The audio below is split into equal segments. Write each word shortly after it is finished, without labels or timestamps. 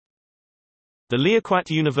The Liaquat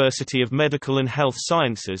University of Medical and Health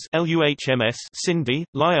Sciences LUHMS Sindhi,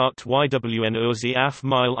 Liaquat YWN Af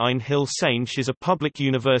Mile Ein Hill Sainch is a public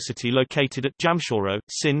university located at Jamshoro,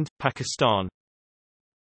 Sindh, Pakistan.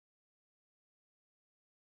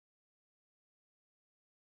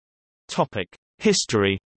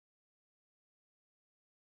 History.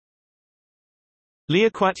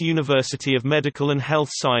 Liaquat University of Medical and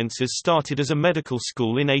Health Sciences started as a medical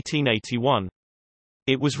school in 1881.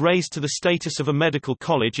 It was raised to the status of a medical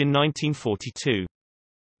college in 1942.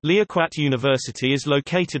 Liaquat University is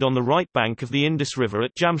located on the right bank of the Indus River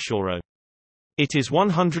at Jamshoro. It is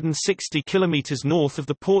 160 km north of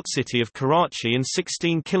the port city of Karachi and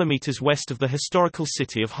 16 km west of the historical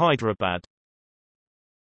city of Hyderabad.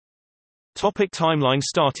 Timeline.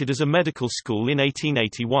 Started as a medical school in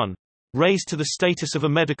 1881. Raised to the status of a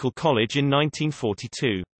medical college in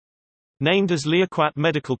 1942. Named as Liaquat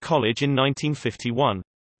Medical College in 1951.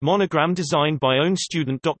 Monogram designed by own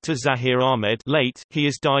student Dr. Zahir Ahmed, late, he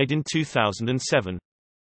is died in 2007.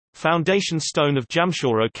 Foundation stone of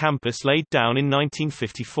Jamshoro campus laid down in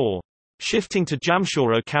 1954. Shifting to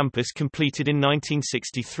Jamshoro campus completed in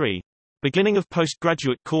 1963. Beginning of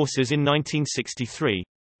postgraduate courses in 1963.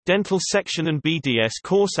 Dental section and BDS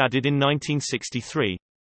course added in 1963.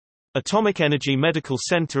 Atomic Energy Medical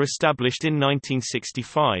Center established in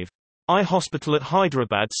 1965. Eye Hospital at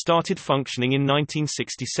Hyderabad started functioning in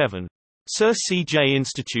 1967. Sir C. J.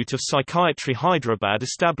 Institute of Psychiatry Hyderabad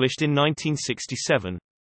established in 1967.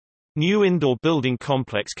 New indoor building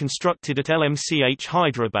complex constructed at LMCH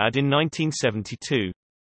Hyderabad in 1972.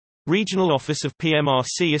 Regional Office of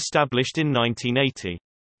PMRC established in 1980.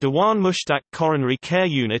 Dewan Mushtaq Coronary Care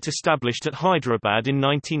Unit established at Hyderabad in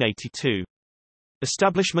 1982.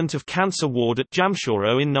 Establishment of Cancer Ward at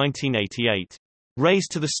Jamshoro in 1988.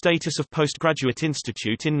 Raised to the status of postgraduate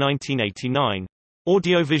institute in 1989.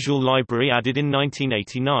 Audiovisual library added in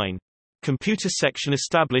 1989. Computer section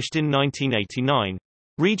established in 1989.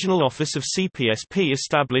 Regional office of CPSP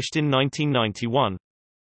established in 1991.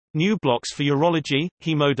 New blocks for urology,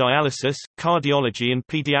 hemodialysis, cardiology and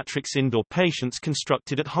pediatrics indoor patients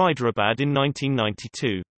constructed at Hyderabad in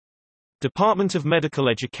 1992. Department of Medical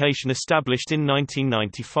Education established in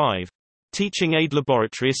 1995. Teaching aid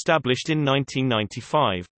laboratory established in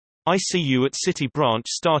 1995. ICU at City Branch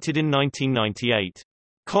started in 1998.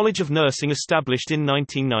 College of Nursing established in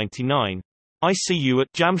 1999. ICU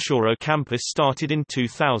at Jamshoro campus started in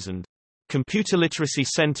 2000. Computer Literacy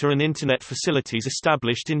Center and Internet facilities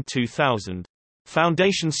established in 2000.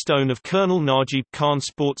 Foundation stone of Colonel Najib Khan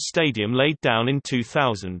Sports Stadium laid down in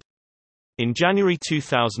 2000. In January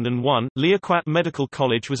 2001, Liaquat Medical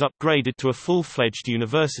College was upgraded to a full-fledged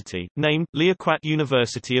university, named Liaquat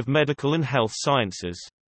University of Medical and Health Sciences.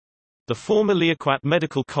 The former Liaquat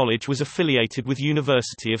Medical College was affiliated with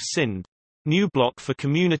University of Sindh. New block for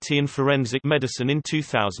community and forensic medicine in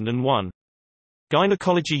 2001.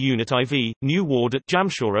 Gynecology Unit IV, new ward at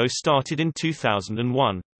Jamshoro started in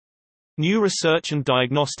 2001. New Research and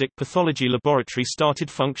Diagnostic Pathology Laboratory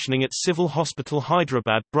started functioning at Civil Hospital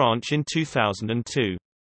Hyderabad branch in 2002.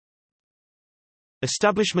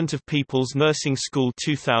 Establishment of People's Nursing School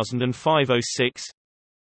 2005-06.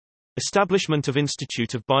 Establishment of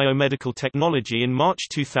Institute of Biomedical Technology in March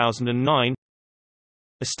 2009.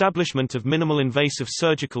 Establishment of Minimal Invasive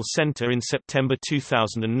Surgical Center in September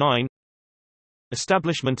 2009.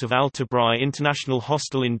 Establishment of Al-Tabrai International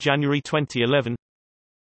Hostel in January 2011.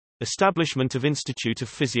 Establishment of Institute of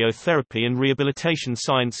Physiotherapy and Rehabilitation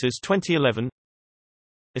Sciences 2011.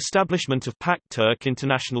 Establishment of Pak Turk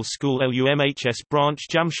International School LUMHS branch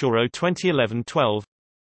Jamshoro 2011-12.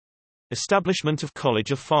 Establishment of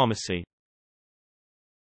College of Pharmacy.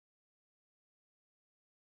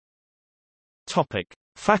 Topic: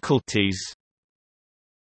 Faculties.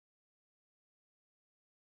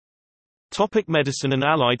 Topic: Medicine and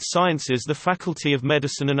Allied Sciences. The Faculty of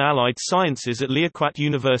Medicine and Allied Sciences at Liaquat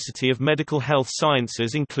University of Medical Health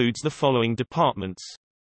Sciences includes the following departments.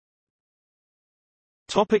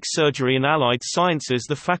 Topic: Surgery and Allied Sciences.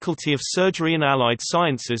 The Faculty of Surgery and Allied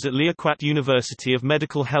Sciences at Liaquat University of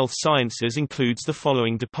Medical Health Sciences includes the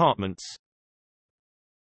following departments.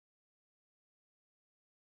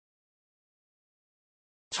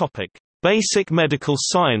 Topic: Basic Medical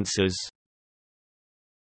Sciences.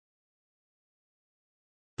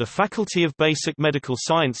 The Faculty of Basic Medical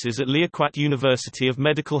Sciences at Liaquat University of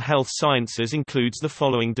Medical Health Sciences includes the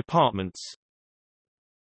following departments.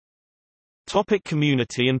 Topic: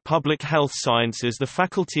 Community and Public Health Sciences. The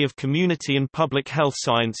Faculty of Community and Public Health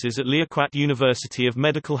Sciences at Liaquat University of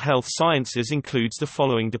Medical Health Sciences includes the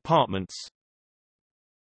following departments.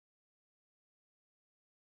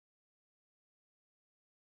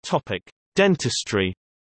 Topic: Dentistry.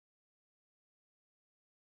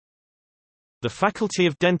 The Faculty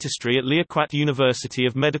of Dentistry at Liaquat University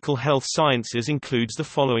of Medical Health Sciences includes the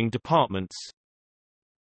following departments.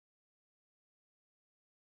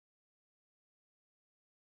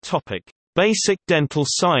 Topic: Basic Dental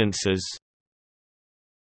Sciences.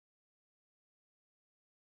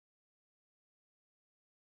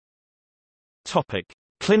 Topic: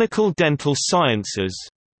 Clinical Dental Sciences.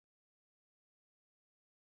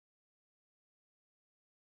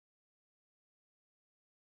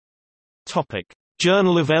 Topic: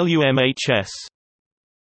 Journal of LUMHS.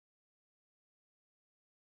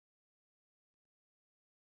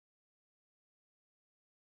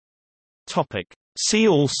 Topic: See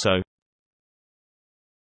also: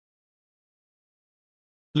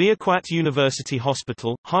 Liaquat University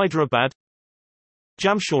Hospital, Hyderabad,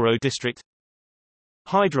 Jamshoro District,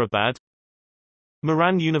 Hyderabad,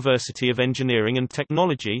 Moran University of Engineering and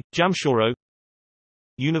Technology, Jamshoro,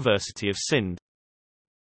 University of Sindh.